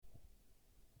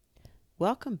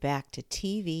Welcome back to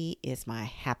TV is My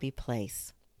Happy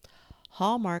Place.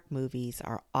 Hallmark movies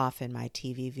are often my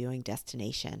TV viewing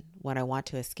destination when I want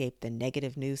to escape the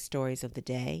negative news stories of the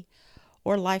day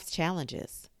or life's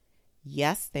challenges.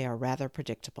 Yes, they are rather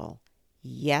predictable.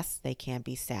 Yes, they can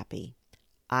be sappy.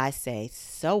 I say,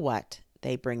 so what?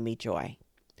 They bring me joy.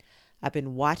 I've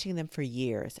been watching them for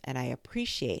years and I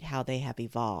appreciate how they have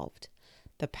evolved.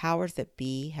 The powers that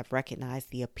be have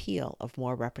recognized the appeal of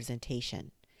more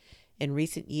representation. In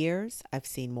recent years, I've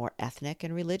seen more ethnic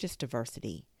and religious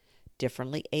diversity,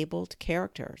 differently abled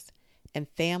characters, and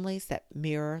families that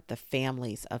mirror the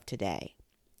families of today.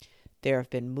 There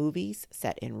have been movies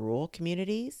set in rural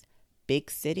communities, big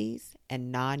cities,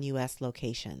 and non-U.S.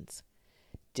 locations.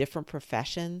 Different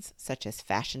professions such as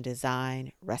fashion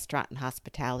design, restaurant and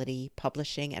hospitality,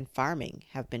 publishing, and farming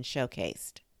have been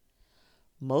showcased.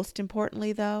 Most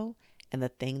importantly, though, and the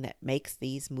thing that makes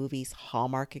these movies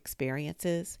Hallmark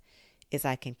experiences, is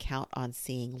I can count on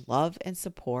seeing love and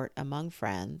support among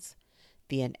friends,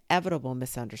 the inevitable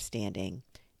misunderstanding,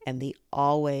 and the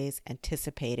always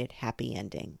anticipated happy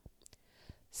ending.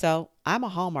 So I'm a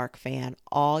Hallmark fan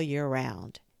all year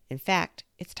round. In fact,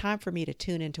 it's time for me to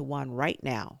tune into one right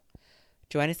now.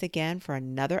 Join us again for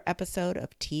another episode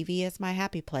of TV is My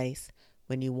Happy Place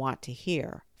when you want to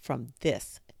hear from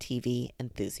this TV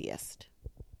enthusiast.